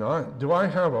 And do I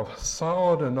have a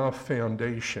solid enough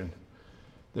foundation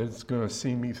that's going to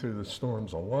see me through the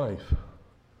storms of life?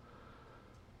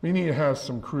 We need to have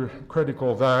some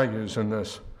critical values in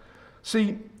this.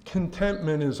 See,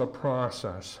 contentment is a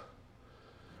process.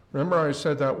 Remember I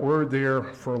said that word there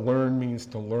for learn means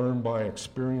to learn by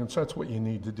experience. That's what you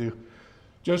need to do.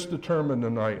 Just determine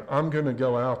tonight, I'm going to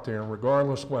go out there, and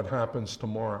regardless what happens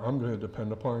tomorrow, I'm going to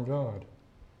depend upon God.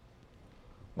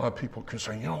 A lot of people can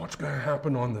say, what's going to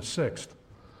happen on the 6th?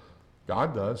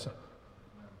 God does.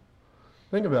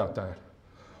 Think about that.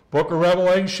 Book of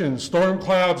Revelation, storm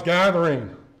clouds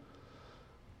gathering.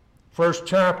 First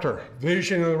chapter,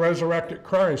 vision of the resurrected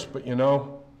Christ. But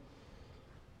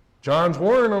John's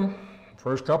warning them,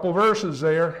 first couple verses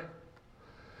there.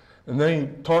 And then he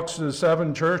talks to the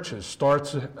 7 churches,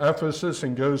 starts at Ephesus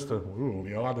and goes to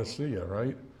Laodicea,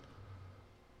 right?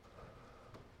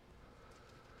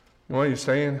 You know what he's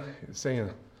saying? He's saying,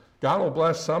 God will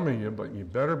bless some of you, but you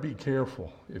better be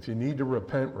careful. If you need to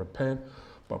repent, repent.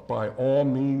 But by all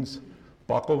means,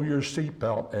 buckle your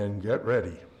seatbelt and get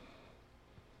ready.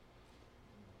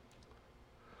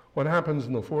 What happens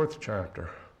in the 4th chapter?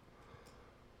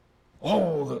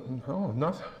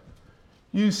 Nothing.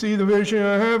 You see the vision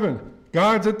of heaven.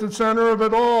 God's at the center of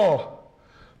it all.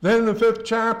 Then the 5th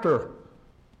chapter,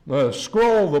 the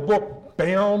scroll, the book,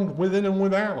 bound within and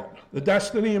without. The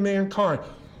destiny of mankind.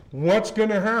 What's going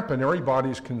to happen?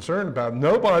 Everybody's concerned about it.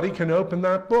 Nobody can open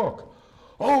that book.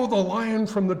 The Lion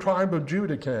from the tribe of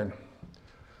Judah can.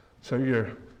 So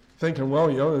you're thinking,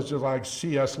 it's just like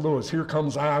C.S. Lewis. Here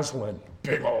comes Aslan.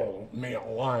 Big old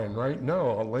male lion, right?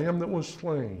 No, a lamb that was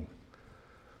slain.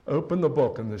 Open the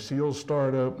book and the seals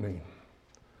start opening.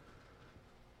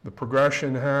 The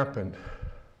progression happened.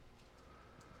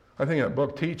 I think that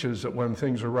book teaches that when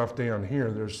things are rough down here,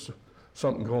 there's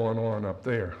something going on up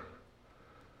there.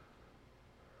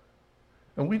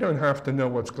 And we don't have to know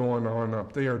what's going on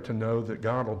up there to know that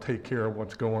God will take care of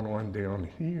what's going on down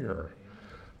here.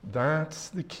 That's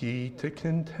the key to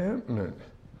contentment.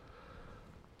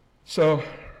 So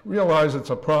realize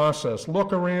it's a process.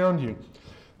 Look around you.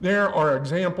 There are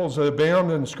examples that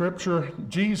abound in Scripture.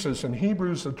 Jesus in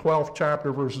Hebrews, the 12th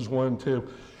chapter, verses 1 and 2.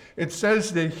 It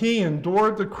says that he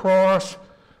endured the cross,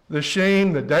 the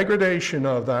shame, the degradation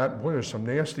of that. Boy, there's some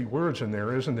nasty words in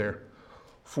there, isn't there?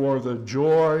 For the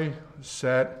joy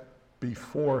set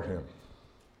before him.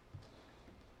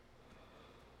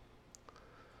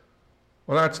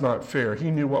 Well, that's not fair.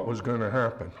 He knew what was going to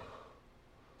happen.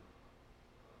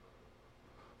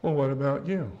 Well, what about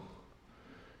you?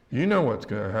 You know what's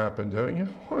going to happen, don't you?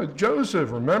 Well,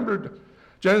 Joseph, remember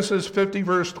Genesis 50,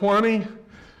 verse 20?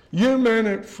 You meant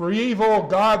it for evil,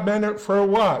 God meant it for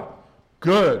what?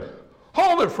 Good.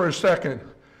 Hold it for a second.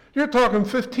 You're talking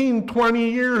 15,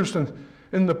 20 years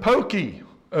in the pokey,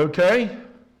 okay?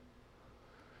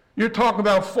 You're talking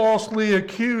about falsely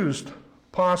accused,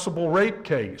 possible rape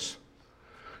case.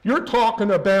 You're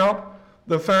talking about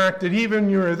the fact that even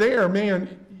you were there,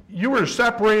 man, you were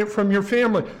separated from your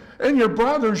family. And your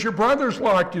brothers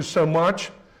liked you so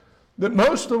much that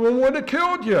most of them would have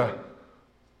killed you.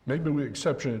 Maybe with the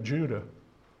exception of Judah.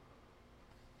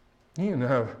 You didn't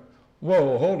have,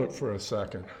 whoa, hold it for a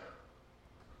second.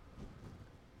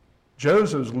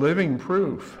 Joseph's living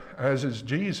proof, as is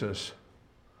Jesus,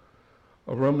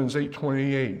 of Romans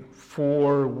 8:28.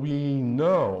 For we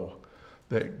know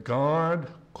that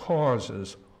God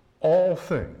causes all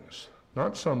things,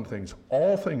 not some things,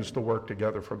 all things to work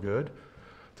together for good,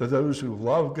 to those who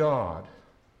love God,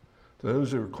 to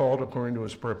those who are called according to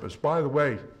his purpose. By the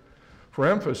way, for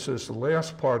emphasis, the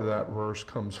last part of that verse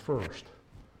comes first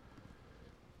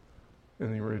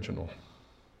in the original.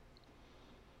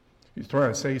 He's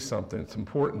trying to say something. It's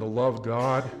important to love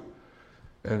God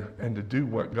and to do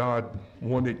what God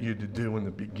wanted you to do in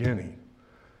the beginning.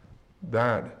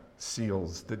 That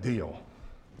seals the deal.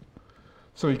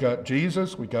 So we got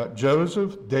Jesus, we got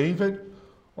Joseph, David.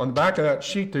 On the back of that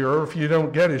sheet there, or if you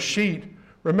don't get a sheet,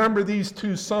 remember these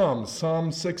two Psalms.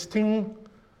 Psalm 16,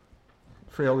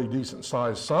 fairly decent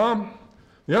sized psalm.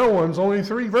 The other one's only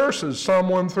 3 verses, Psalm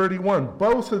 131.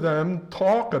 Both of them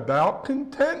talk about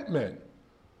contentment.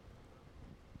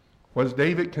 Was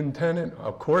David contented?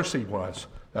 Of course he was.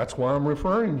 That's why I'm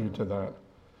referring you to that.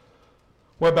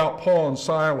 What about Paul and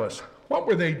Silas? What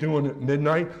were they doing at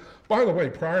midnight? By the way,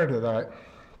 prior to that,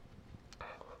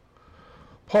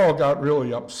 Paul got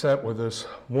really upset with this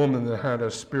woman that had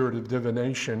a spirit of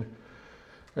divination.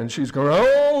 And she's going,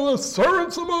 oh, the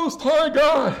servants of the Most High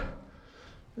God.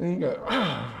 And he goes,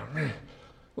 oh, man,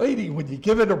 lady, would you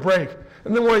give it a break?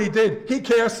 And then what he did, he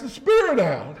cast the spirit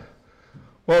out.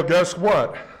 Well, guess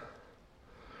what?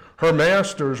 Her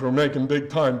masters were making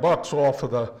big-time bucks off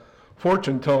of the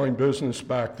fortune-telling business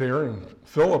back there in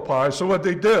Philippi. So what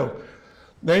they do?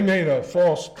 They made a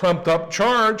false, trumped-up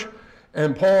charge.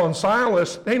 And Paul and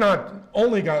Silas, they not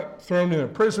only got thrown in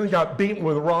prison, they got beaten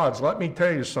with rods. Let me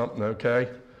tell you something, okay?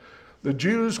 The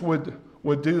Jews would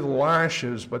do the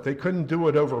lashes, but they couldn't do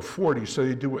it over 40, so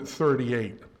they do it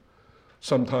 38,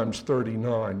 sometimes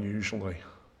 39 usually.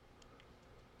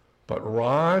 But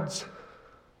rods?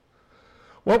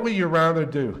 What would you rather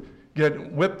do?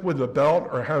 Get whipped with a belt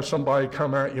or have somebody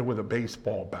come at you with a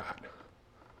baseball bat?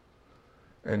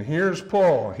 And here's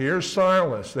Paul, here's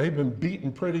Silas. They've been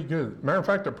beaten pretty good. Matter of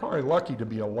fact, they're probably lucky to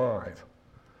be alive.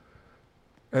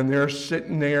 And they're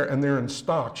sitting there and they're in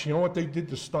stocks. You know what they did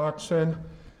to stocks then?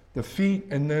 The feet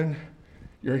and then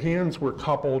your hands were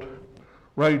coupled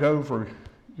right over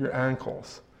your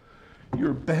ankles.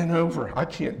 You're bent over. I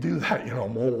can't do that,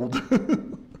 I'm old.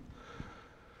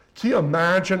 Can you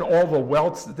imagine all the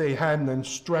welts that they had and then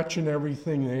stretching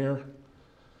everything there?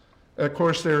 Of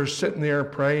course, they're sitting there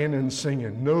praying and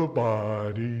singing,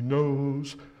 nobody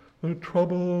knows the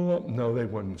trouble. No, they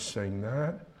wouldn't sing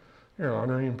that. They're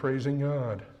honoring and praising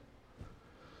God.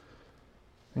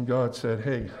 And God said,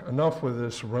 hey, enough with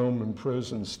this Roman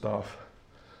prison stuff.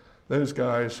 Those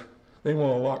guys, they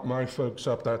want to lock my folks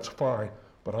up, that's fine.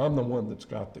 But I'm the one that's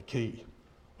got the key.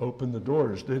 Opened the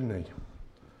doors, didn't he?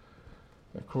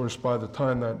 Of course, by the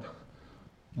time that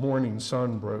morning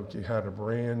sun broke, you had a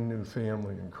brand new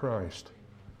family in Christ.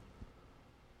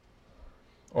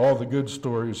 All the good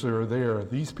stories that are there,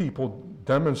 these people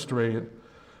demonstrated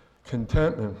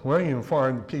contentment. Well, you can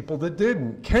find the people that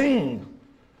didn't. Cain.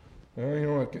 Well, you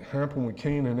know what happened with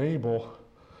Cain and Abel?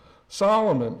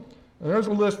 Solomon, and there's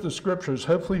a list of scriptures.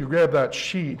 Hopefully you grab that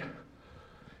sheet.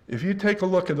 If you take a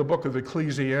look at the book of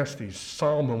Ecclesiastes,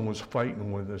 Solomon was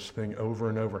fighting with this thing over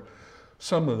and over.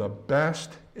 Some of the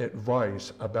best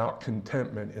advice about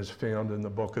contentment is found in the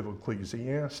book of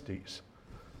Ecclesiastes.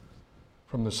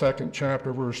 From the 2nd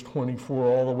chapter, verse 24,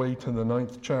 all the way to the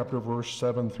 9th chapter, verse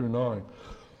 7 through 9.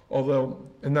 Although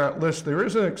in that list, there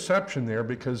is an exception there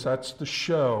because that's to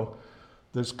show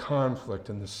this conflict.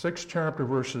 In the 6th chapter,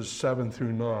 verses 7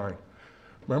 through 9,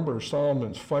 remember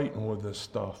Solomon's fighting with this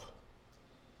stuff.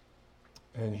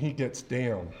 And he gets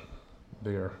down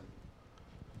there.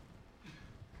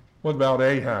 What about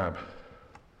Ahab?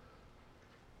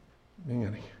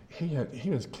 Man, he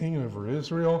was king over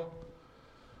Israel.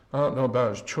 I don't know about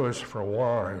his choice for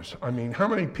wives. I mean, how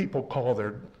many people call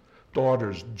their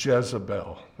daughters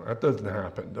Jezebel? That doesn't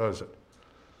happen, does it?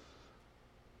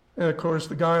 And of course,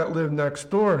 the guy that lived next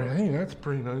door, hey, that's a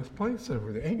pretty nice place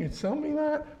over there. Hey, you sell me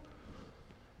that?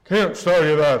 Can't sell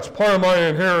you that. It's part of my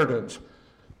inheritance.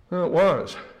 Well, it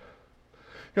was.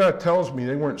 God tells me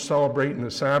they weren't celebrating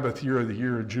the Sabbath year of the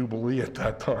year of Jubilee at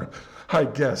that time. I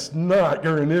guess not.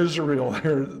 You're in Israel.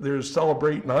 They're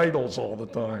celebrating idols all the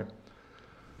time.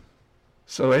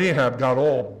 So Ahab got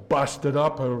all busted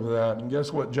up over that. And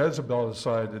guess what Jezebel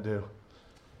decided to do?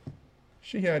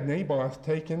 She had Naboth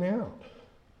taken out.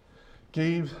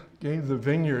 Gave the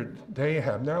vineyard to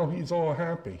Ahab. Now he's all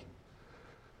happy.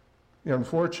 The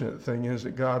unfortunate thing is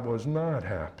that God was not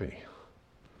happy.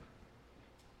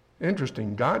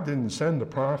 Interesting, God didn't send the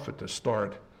prophet to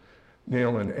start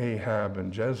nailing Ahab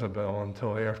and Jezebel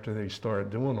until after they started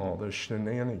doing all this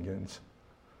shenanigans.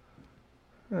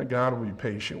 God will be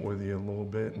patient with you a little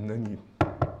bit, and then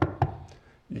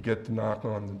you get to knock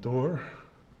on the door.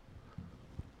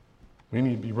 We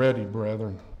need to be ready,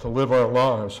 brethren, to live our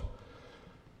lives.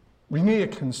 We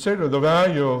need to consider the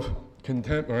value of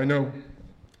contentment. I know,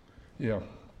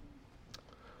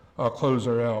 I'll close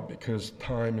her out because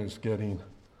time is getting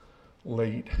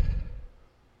late.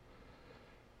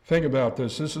 Think about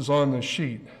this. This is on the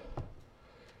sheet.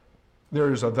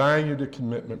 There is a value to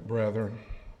commitment, brethren.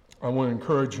 I want to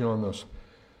encourage you on this.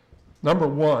 Number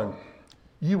one,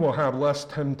 you will have less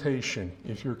temptation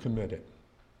if you're committed.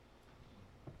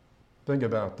 Think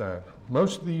about that.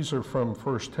 Most of these are from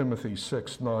 1 Timothy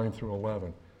 6, 9 through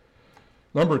 11.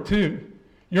 Number two,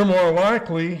 you're more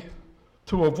likely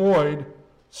to avoid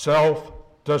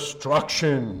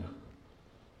self-destruction.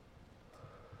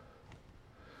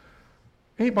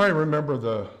 Anybody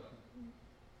remember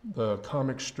the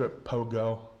comic strip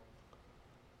Pogo?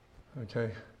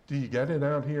 Okay, do you get it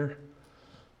out here?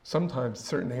 Sometimes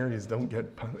certain areas don't get.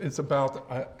 It's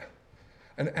about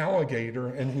an alligator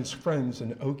and his friends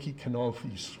in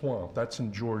Okefenokee Swamp. That's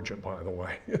in Georgia, by the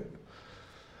way.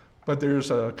 But there's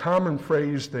a common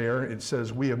phrase there. It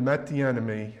says, "We have met the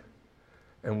enemy,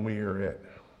 and we are it."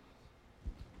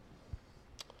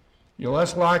 You're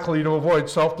less likely to avoid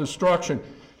self-destruction.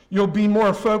 You'll be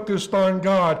more focused on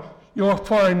God. You'll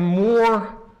find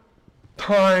more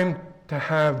time to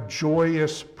have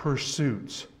joyous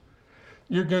pursuits.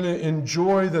 You're going to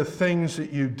enjoy the things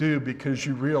that you do because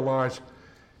you realize,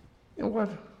 you know what?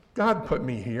 God put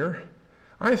me here.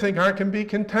 I think I can be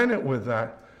contented with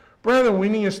that. Brethren, we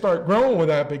need to start growing with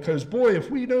that because, boy, if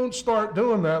we don't start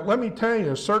doing that, let me tell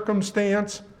you,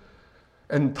 circumstance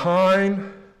and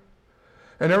time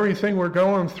and everything we're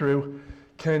going through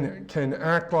can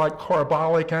act like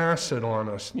carbolic acid on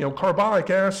us. You know,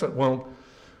 carbolic acid won't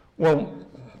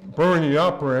burn you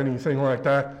up or anything like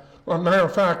that. Well, as a matter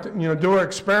of fact, do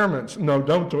experiments. No,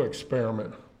 don't do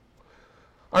experiment.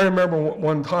 I remember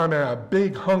one time I had a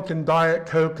big hunkin' Diet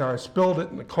Coke. I spilled it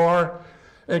in the car.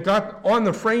 It got on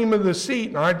the frame of the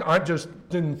seat, and I just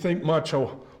didn't think much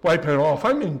of wiping it off.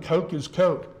 I mean, Coke is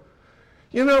Coke.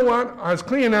 You know what? I was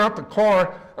cleaning out the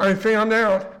car. I found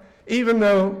out, even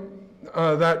though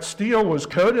that steel was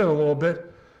coated a little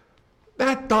bit,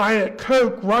 that Diet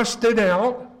Coke rusted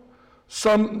out.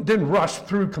 Some didn't rust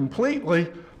through completely,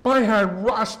 but I had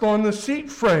rust on the seat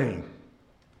frame.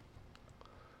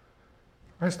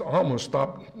 I almost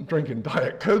stopped drinking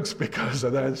Diet Cokes because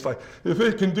of that. It's like, if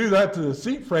it can do that to the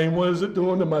seat frame, what is it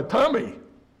doing to my tummy?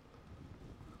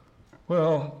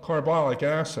 Well, carbolic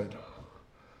acid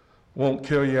won't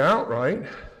kill you outright.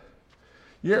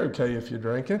 You're okay if you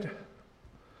drink it.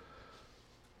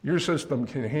 Your system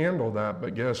can handle that,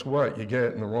 but guess what? You get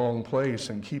it in the wrong place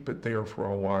and keep it there for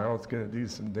a while, it's going to do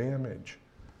some damage.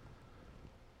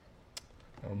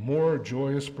 A more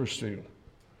joyous pursuit.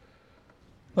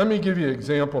 Let me give you an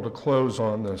example to close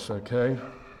on this, okay?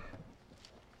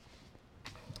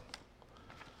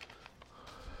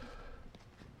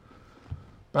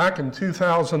 Back in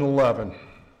 2011,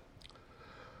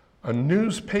 a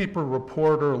newspaper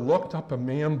reporter looked up a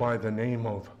man by the name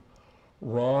of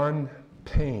Ron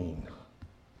Payne.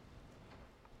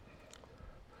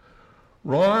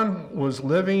 Ron was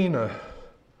living a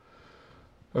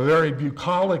very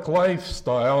bucolic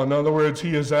lifestyle. In other words,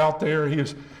 he is out there, he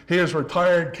is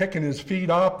retired, kicking his feet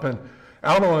up and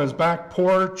out on his back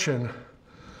porch and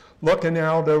looking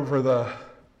out over the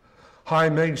high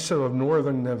mesa of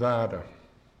northern Nevada.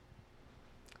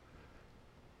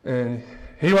 And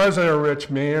he wasn't a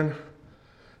rich man.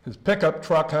 His pickup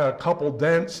truck had a couple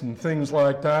dents and things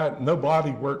like that, no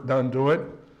body work done to it.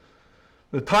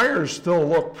 The tires still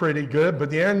looked pretty good, but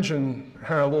the engine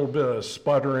had a little bit of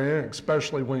sputter in it,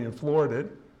 especially when you floored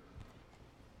it.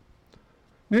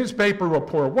 Newspaper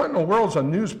reporter. What in the world's a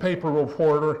newspaper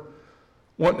reporter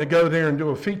wanting to go there and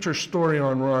do a feature story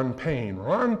on Ron Payne?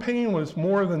 Ron Payne was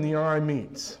more than the eye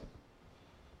meets.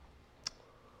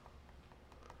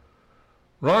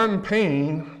 Ron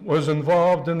Payne was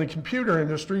involved in the computer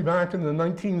industry back in the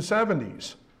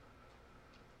 1970s.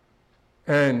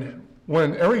 And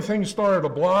when everything started to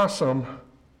blossom,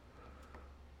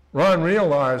 Ron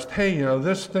realized, hey,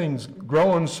 this thing's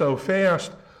growing so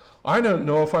fast, I don't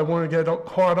know if I want to get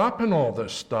caught up in all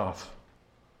this stuff.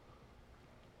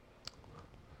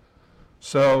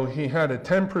 So he had a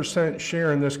 10%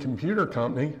 share in this computer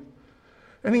company,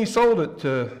 and he sold it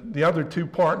to the other two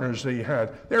partners that he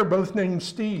had. They're both named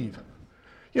Steve.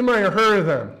 You might have heard of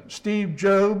them, Steve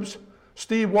Jobs,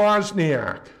 Steve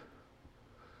Wozniak.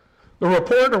 The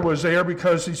reporter was there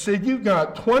because he said, you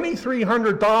got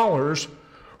 $2,300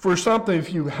 for something.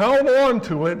 If you held on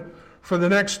to it for the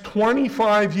next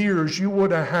 25 years, you would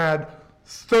have had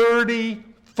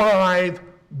 $35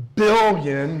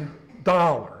 billion.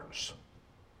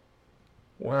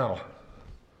 Wow.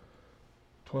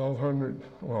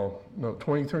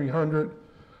 2,300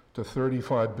 to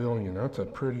 35 billion. That's a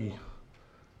pretty, you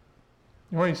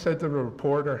know what he said to the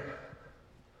reporter?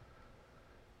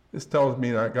 This tells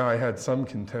me that guy had some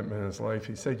contentment in his life.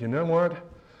 He said, you know what?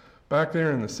 Back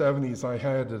there in the 70s, I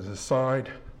had to decide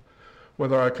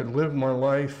whether I could live my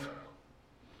life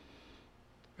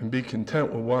and be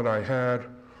content with what I had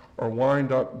or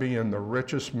wind up being the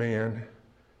richest man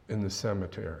in the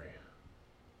cemetery.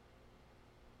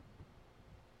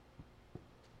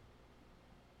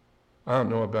 I don't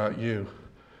know about you.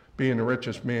 Being the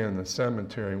richest man in the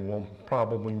cemetery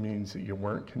probably means that you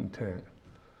weren't content.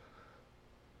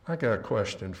 I got a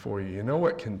question for you. You know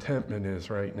what contentment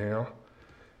is right now?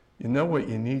 You know what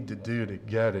you need to do to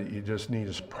get it. You just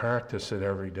need to practice it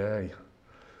every day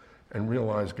and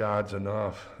realize God's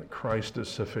enough, that Christ is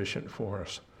sufficient for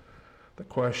us. The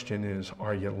question is,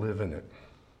 are you living it?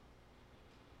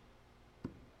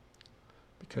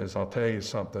 Because I'll tell you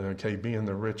something, okay, being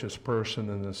the richest person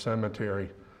in the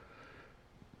cemetery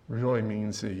really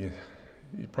means that you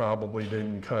probably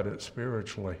didn't cut it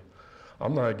spiritually.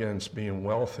 I'm not against being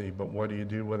wealthy, but what do you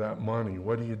do with that money?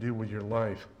 What do you do with your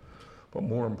life? But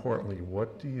more importantly,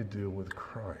 what do you do with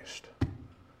Christ?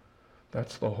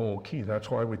 That's the whole key. That's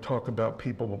why we talk about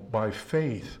people by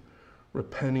faith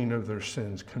repenting of their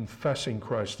sins, confessing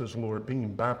Christ as Lord,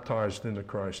 being baptized into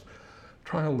Christ.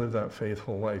 Try to live that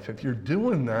faithful life. If you're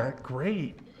doing that,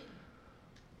 great.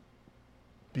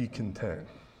 Be content.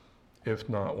 If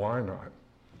not, why not?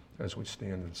 As we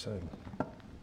stand and sing.